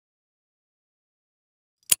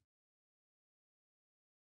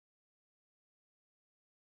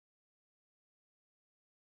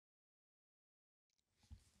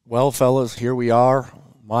Well, fellas, here we are.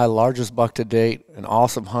 My largest buck to date, an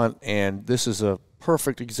awesome hunt, and this is a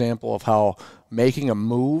perfect example of how making a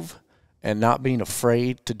move and not being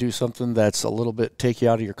afraid to do something that's a little bit take you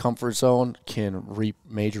out of your comfort zone can reap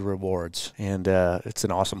major rewards, and it's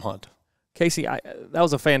an awesome hunt. Casey, that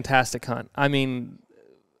was a fantastic hunt. I mean,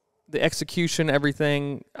 the execution,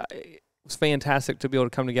 everything, it was fantastic to be able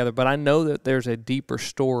to come together, but I know that there's a deeper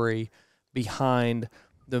story behind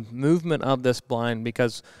the movement of this blind,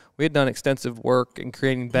 because we had done extensive work in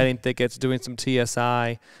creating bedding thickets, doing some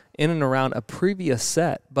TSI in and around a previous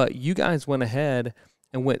set, but you guys went ahead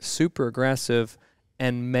and went super aggressive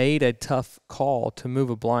and made a tough call to move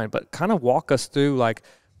a blind. But kind of walk us through like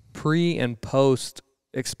pre and post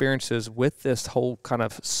experiences with this whole kind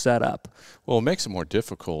of setup. Well, what makes it more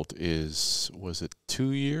difficult is, was it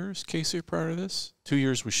 2 years, Casey, prior to this? 2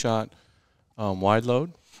 years we shot wide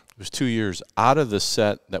load. It was 2 years out of the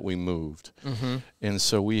set that we moved. And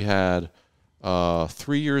so we had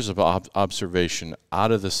 3 years of observation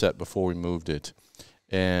out of the set before we moved it.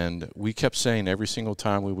 And we kept saying every single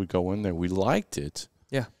time we would go in there, we liked it.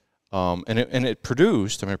 Yeah. And it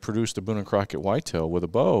produced, I mean, it produced a Boone and Crockett whitetail with a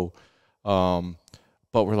bow.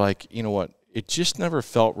 But we're like, you know what, it just never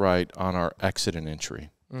felt right on our exit and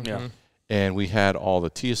entry. Yeah. And we had all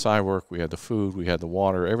the TSI work, we had the food, we had the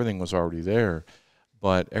water, everything was already there.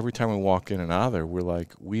 But every time we walk in and out of there, we're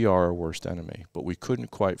like, we are our worst enemy. But we couldn't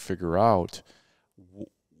quite figure out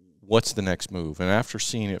what's the next move. And after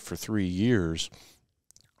seeing it for 3 years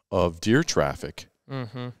of deer traffic,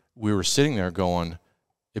 we were sitting there going,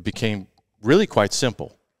 it became really quite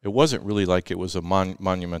simple. It wasn't really like it was a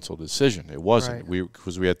monumental decision. It wasn't. Right.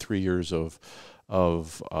 Because we had 3 years of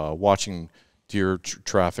watching deer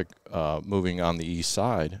traffic moving on the east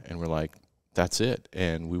side, and we're like, that's it.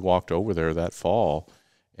 And we walked over there that fall,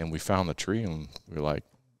 and we found the tree, and we were like,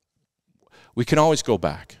 we can always go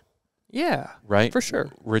back. Yeah, right? For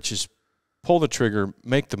sure. Rich is pull the trigger,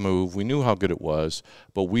 make the move. We knew how good it was,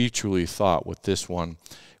 but we truly thought with this one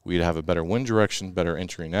we'd have a better wind direction, better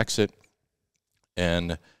entry and exit,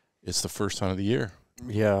 and it's the first hunt of the year.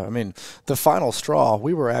 Yeah, I mean, the final straw,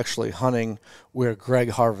 we were actually hunting where Greg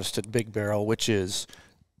harvested Big Barrel, which is,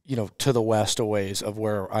 you know, to the west a ways of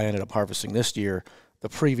where I ended up harvesting this year, the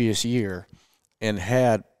previous year, and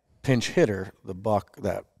had Pinch Hitter, the buck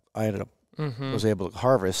that I ended up was able to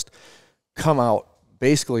harvest, come out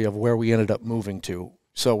basically of where we ended up moving to.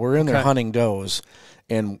 So we're in there hunting does,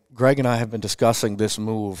 and Greg and I have been discussing this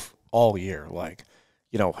move all year, like,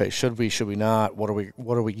 you know, hey, should we not? What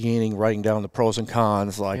are we gaining? Writing down the pros and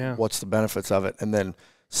cons, like what's the benefits of it? And then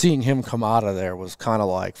seeing him come out of there was kind of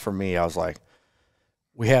like, for me, I was like,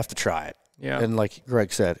 we have to try it. Yeah. And like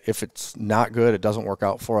Greg said, if it's not good, it doesn't work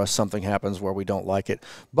out for us, something happens where we don't like it.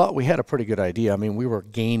 But we had a pretty good idea. I mean, we were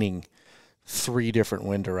gaining 3 different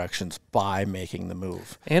wind directions by making the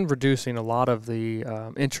move. And reducing a lot of the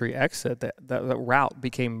entry-exit. That route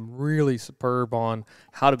became really superb on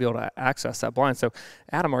how to be able to access that blind. So,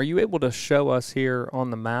 Adam, are you able to show us here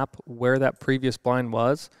on the map where that previous blind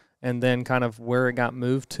was, and then kind of where it got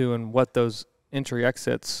moved to and what those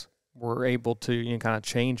entry-exits were able to, you know, kind of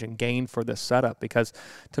change and gain for this setup? Because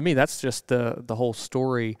to me, that's just the whole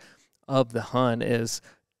story of the hunt, is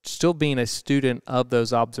still being a student of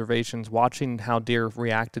those observations, watching how deer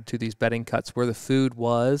reacted to these bedding cuts, where the food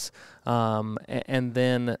was, and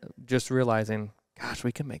then just realizing, gosh,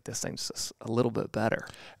 we can make this thing just a little bit better.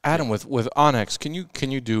 Adam, with Onyx, can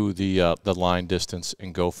you do the line distance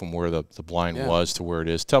and go from where the blind was to where it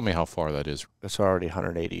is? Tell me how far that is. It's already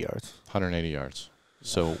 180 yards. 180 yards.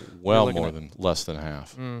 So well more than less than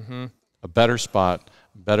half. A better spot,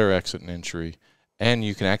 better exit and entry, and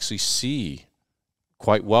you can actually see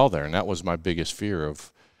quite well there, and that was my biggest fear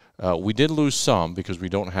of. We did lose some because we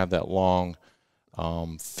don't have that long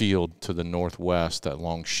field to the northwest, that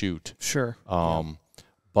long chute. Sure.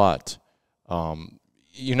 But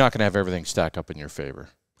you're not going to have everything stack up in your favor.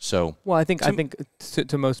 So, well, I think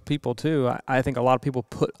to most people too, I think a lot of people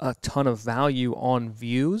put a ton of value on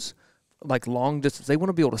views, like long distance. They want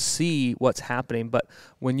to be able to see what's happening. But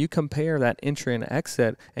when you compare that entry and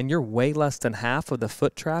exit, and you're way less than half of the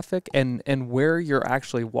foot traffic, and where you're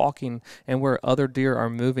actually walking and where other deer are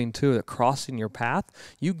moving to, crossing your path,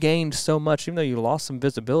 you gained so much. Even though you lost some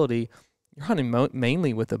visibility, you're hunting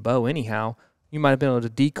mainly with a bow anyhow. You might have been able to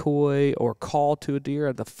decoy or call to a deer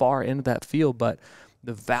at the far end of that field, but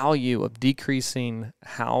the value of decreasing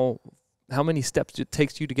how many steps it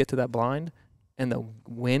takes you to get to that blind, and the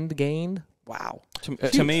wind gain, wow.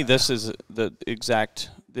 To me, this is the exact,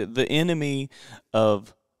 the enemy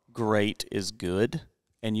of great is good,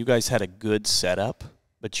 and you guys had a good setup,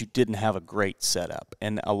 but you didn't have a great setup.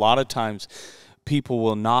 And a lot of times people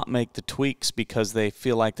will not make the tweaks because they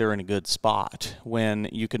feel like they're in a good spot, when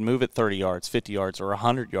you can move it 30 yards, 50 yards, or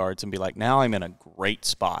 100 yards and be like, now I'm in a great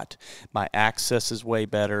spot. My access is way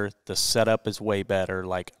better. The setup is way better.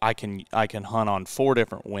 Like I can hunt on 4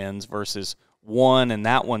 different winds versus one, and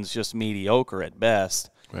that one's just mediocre at best.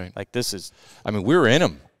 Right. Like this is. I mean, we were in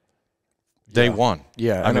them day one.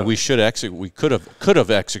 Yeah. I mean, we should we could have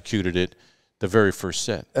executed it the very first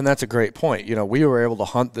set. And that's a great point. You know, we were able to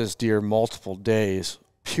hunt this deer multiple days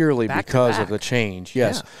purely Back to because back. of the change.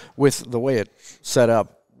 Yes. Yeah. With the way it set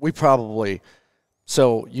up, we probably –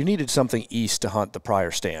 so you needed something east to hunt the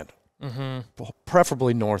prior stand,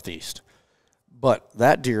 preferably northeast. But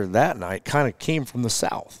that deer that night kind of came from the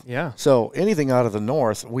south. Yeah. So anything out of the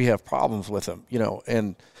north, we have problems with him, you know,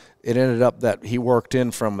 and it ended up that he worked in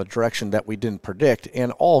from a direction that we didn't predict.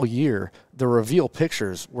 And all year, the reveal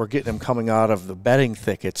pictures were getting him coming out of the bedding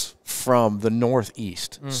thickets from the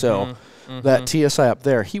northeast. So that TSI up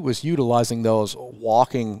there, he was utilizing those,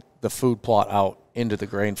 walking the food plot out into the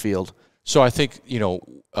grain field. So I think, you know,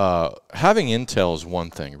 having intel is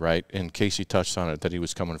one thing, right? And Casey touched on it, that he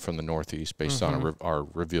was coming from the northeast based on our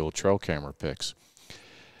reveal trail camera pics.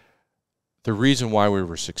 The reason why we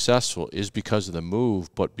were successful is because of the move,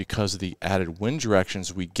 but because of the added wind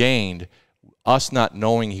directions we gained, us not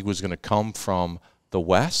knowing he was going to come from the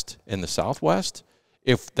west and the southwest.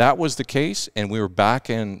 If that was the case and we were back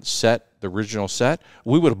in the original set,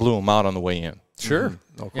 we would have blew him out on the way in. Sure.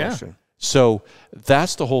 No question. So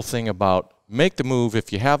that's the whole thing about make the move.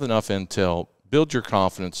 If you have enough intel, build your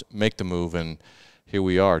confidence, make the move, and here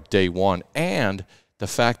we are, day one. And the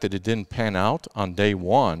fact that it didn't pan out on day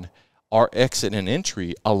one, our exit and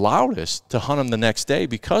entry allowed us to hunt him the next day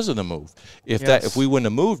because of the move. If we wouldn't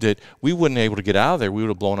have moved it, we wouldn't have been able to get out of there. We would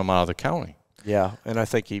have blown him out of the county. Yeah, and I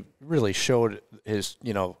think he really showed his,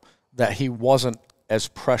 you know, that he wasn't as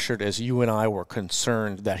pressured as you and I were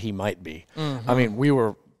concerned that he might be. I mean, we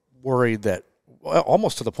were worried that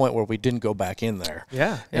almost to the point where we didn't go back in there.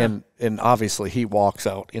 Yeah. And obviously he walks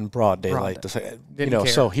out in broad daylight to say, you know,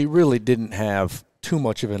 care. so he really didn't have too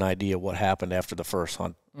much of an idea what happened after the first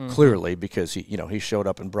hunt, clearly, because he showed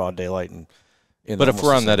up in broad daylight and. But if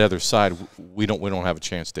we're on that other side, we don't have a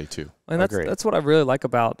chance day two. And that's what I really like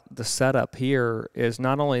about the setup here is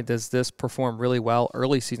not only does this perform really well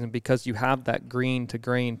early season because you have that green to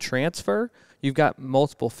grain transfer, you've got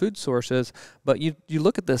multiple food sources, but you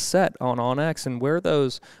look at this set on OnX and where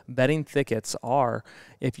those bedding thickets are,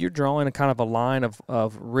 if you're drawing a kind of a line of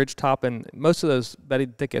ridgetop, and most of those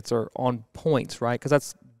bedding thickets are on points, right? Because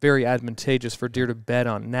that's very advantageous for deer to bed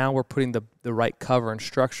on. Now we're putting the right cover and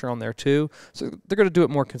structure on there too, so they're going to do it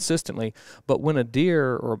more consistently. But when a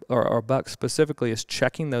deer or a buck specifically is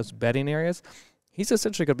checking those bedding areas, he's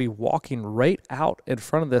essentially going to be walking right out in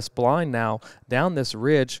front of this blind now down this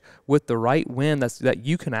ridge with the right wind that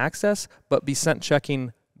you can access, but be sent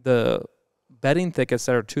checking the bedding thickets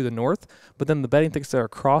that are to the north, but then the bedding thickets that are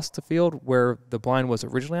across the field where the blind was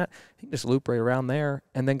originally at, he can just loop right around there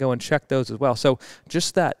and then go and check those as well. So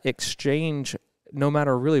just that exchange, no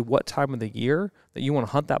matter really what time of the year that you want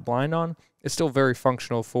to hunt that blind on, is still very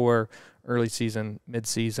functional for early season,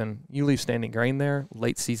 mid-season. You leave standing grain there,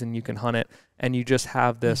 late season you can hunt it, and you just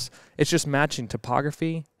have this, it's just matching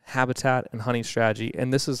topography, habitat, and hunting strategy,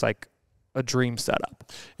 and this is like a dream setup.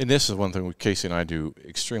 And this is one thing Casey and I do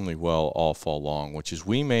extremely well all fall long, which is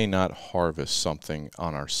we may not harvest something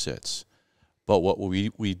on our sits, but what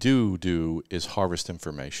we do is harvest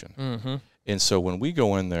information. And so when we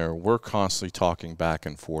go in there, we're constantly talking back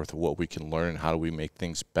and forth of what we can learn and how do we make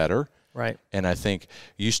things better. Right. And I think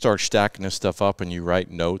you start stacking this stuff up and you write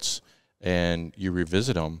notes and you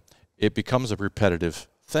revisit them, it becomes a repetitive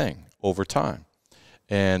thing over time.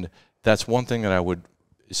 And that's one thing that I would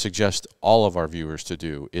suggest all of our viewers to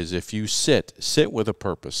do is if you sit with a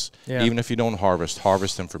purpose, even if you don't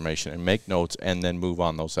harvest information and make notes and then move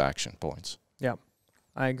on those action points. Yeah,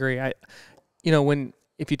 I agree.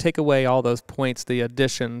 If you take away all those points, the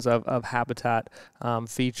additions of habitat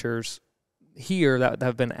features here that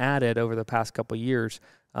have been added over the past couple of years,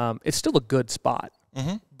 it's still a good spot.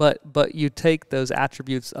 But you take those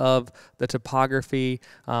attributes of the topography,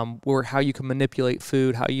 or how you can manipulate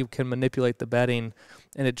food, how you can manipulate the bedding,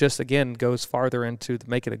 and it just, again, goes farther into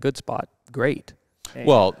make it a good spot. Great.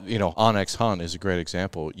 Well, OnX Hunt is a great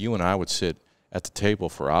example. You and I would sit at the table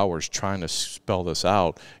for hours trying to spell this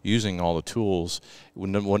out, using all the tools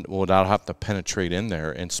without having to penetrate in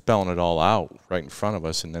there and spelling it all out right in front of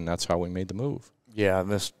us, and then that's how we made the move. Yeah,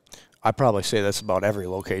 I probably say this about every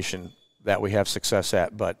location that we have success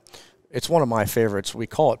at, but it's one of my favorites. We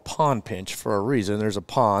call it pond pinch for a reason. There's a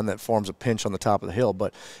pond that forms a pinch on the top of the hill,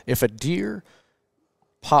 but if a deer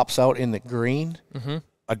pops out in the green,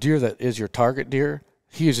 a deer that is your target deer,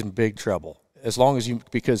 he is in big trouble. As long as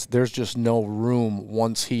because there's just no room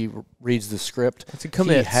once he reads the script.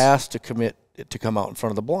 He has to commit to come out in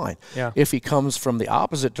front of the blind. Yeah. If he comes from the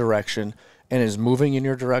opposite direction and is moving in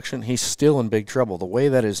your direction, he's still in big trouble. The way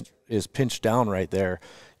that is pinched down right there,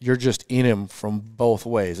 you're just in him from both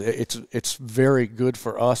ways. It's very good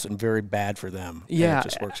for us and very bad for them. Yeah. And it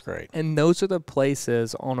just works great. And those are the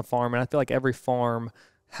places on a farm, and I feel like every farm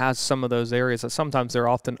has some of those areas that sometimes they're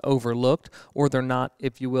often overlooked, or they're not,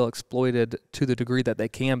 if you will, exploited to the degree that they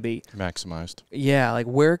can be. Maximized. Yeah, like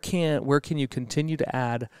where can you continue to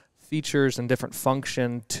add features and different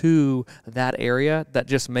function to that area that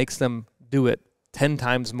just makes them do it 10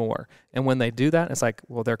 times more. And when they do that, it's like,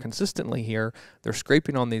 well, they're consistently here. They're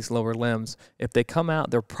scraping on these lower limbs. If they come out,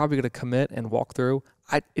 they're probably going to commit and walk through.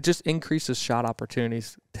 It just increases shot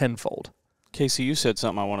opportunities tenfold. Casey, you said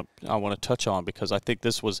something I want to touch on, because I think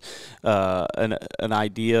this was an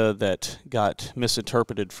idea that got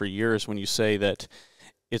misinterpreted for years when you say that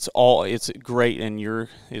it's great and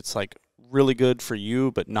it's like really good for you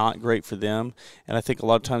but not great for them. And I think a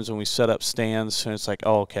lot of times when we set up stands, it's like,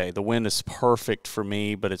 oh, okay, the wind is perfect for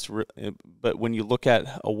me, but but when you look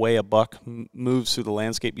at a way a buck moves through the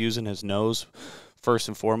landscape using his nose first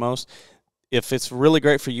and foremost, if it's really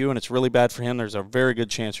great for you and it's really bad for him, there's a very good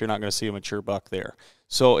chance you're not going to see a mature buck there.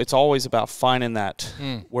 So it's always about finding that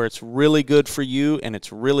where it's really good for you and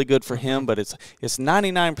it's really good for him, but it's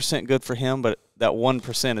 99% good for him, but that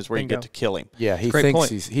 1% is where you get to kill him. Yeah, he thinks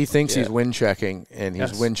he's wind checking, and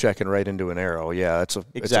he's wind checking right into an arrow. Yeah, it's a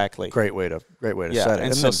great way to set it.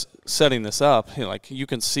 And so setting this up, like you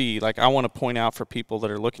can see, like I want to point out for people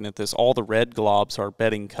that are looking at this, all the red globs are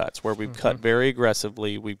bedding cuts where we've cut very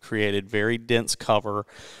aggressively. We've created very dense cover.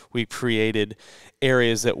 We've created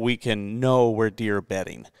areas that we can know where deer are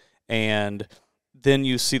bedding. And then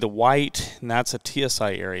you see the white, and that's a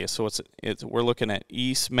TSI area. So we're looking at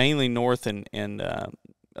east, mainly north and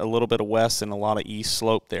a little bit of west and a lot of east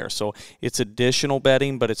slope there. So it's additional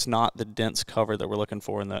bedding, but it's not the dense cover that we're looking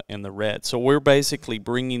for in the red. So we're basically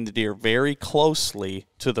bringing the deer very closely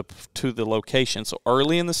to the location. So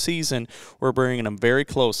early in the season, we're bringing them very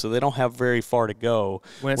close, so they don't have very far to go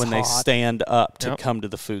when they stand up to come to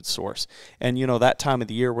the food source. And that time of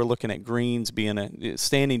the year, we're looking at greens being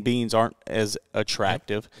standing beans aren't as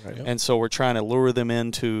attractive, and so we're trying to lure them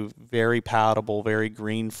into very palatable, very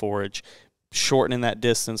green forage, shortening that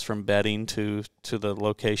distance from bedding to the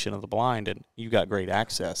location of the blind, and you got great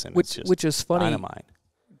access, and which is funny. Dynamite.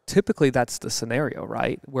 Typically, that's the scenario,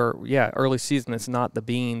 right? Where early season it's not the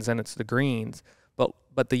beans and it's the greens,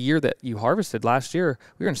 but the year that you harvested last year,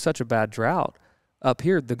 we were in such a bad drought up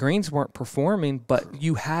here. The greens weren't performing, but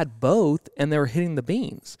you had both, and they were hitting the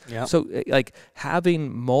beans. Yep. So, like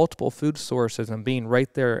having multiple food sources and being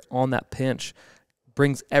right there on that pinch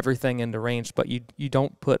brings everything into range, but you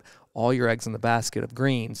don't put all your eggs in the basket of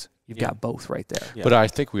greens. You've got both right there. Yeah. But I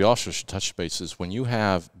think we also should touch bases when you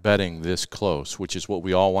have bedding this close, which is what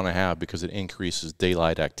we all want to have because it increases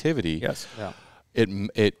daylight activity. Yes. Yeah.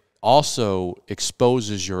 It also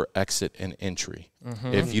exposes your exit and entry.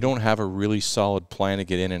 If you don't have a really solid plan to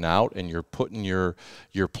get in and out, and you're putting your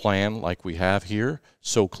plan like we have here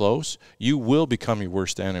so close, you will become your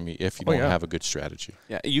worst enemy if you don't have a good strategy.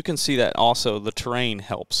 Yeah, you can see that also the terrain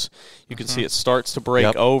helps. You can see it starts to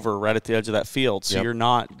break over right at the edge of that field, so you're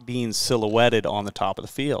not being silhouetted on the top of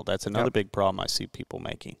the field. That's another big problem I see people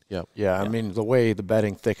making. I mean, the way the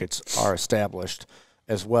bedding thickets are established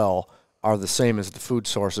as well are the same as the food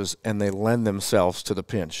sources, and they lend themselves to the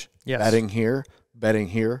pinch. Yes. Bedding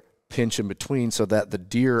here, pinch in between, so that the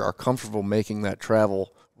deer are comfortable making that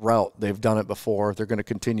travel route. They've done it before. They're going to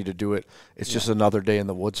continue to do it. It's just another day in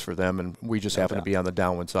the woods for them, and we just happen to be on the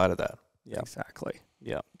downwind side of that. Yeah, exactly.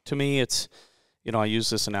 Yeah. To me, it's, I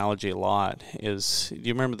use this analogy a lot, do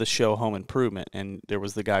you remember the show Home Improvement? And there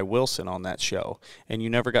was the guy Wilson on that show, and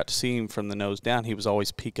you never got to see him from the nose down. He was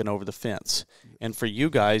always peeking over the fence. And for you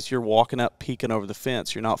guys, you're walking up, peeking over the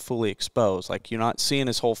fence. You're not fully exposed. Like, you're not seeing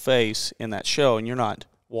his whole face in that show, and you're not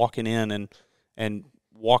walking in and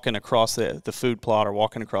walking across the food plot or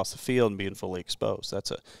walking across the field and being fully exposed.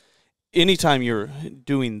 Anytime you're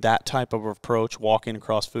doing that type of approach, walking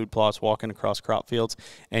across food plots, walking across crop fields,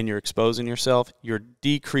 and you're exposing yourself, you're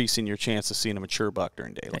decreasing your chance of seeing a mature buck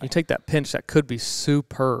during daylight. You take that pinch that could be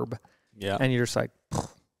superb, and you're just like,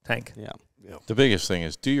 tank. Yeah. The biggest thing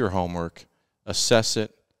is do your homework, assess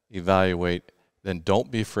it, evaluate, then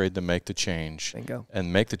don't be afraid to make the change. Bingo.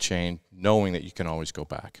 And make the change knowing that you can always go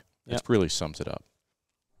back. It really sums it up.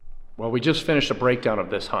 Well, we just finished a breakdown of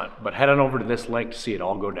this hunt, but head on over to this link to see it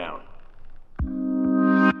all go down.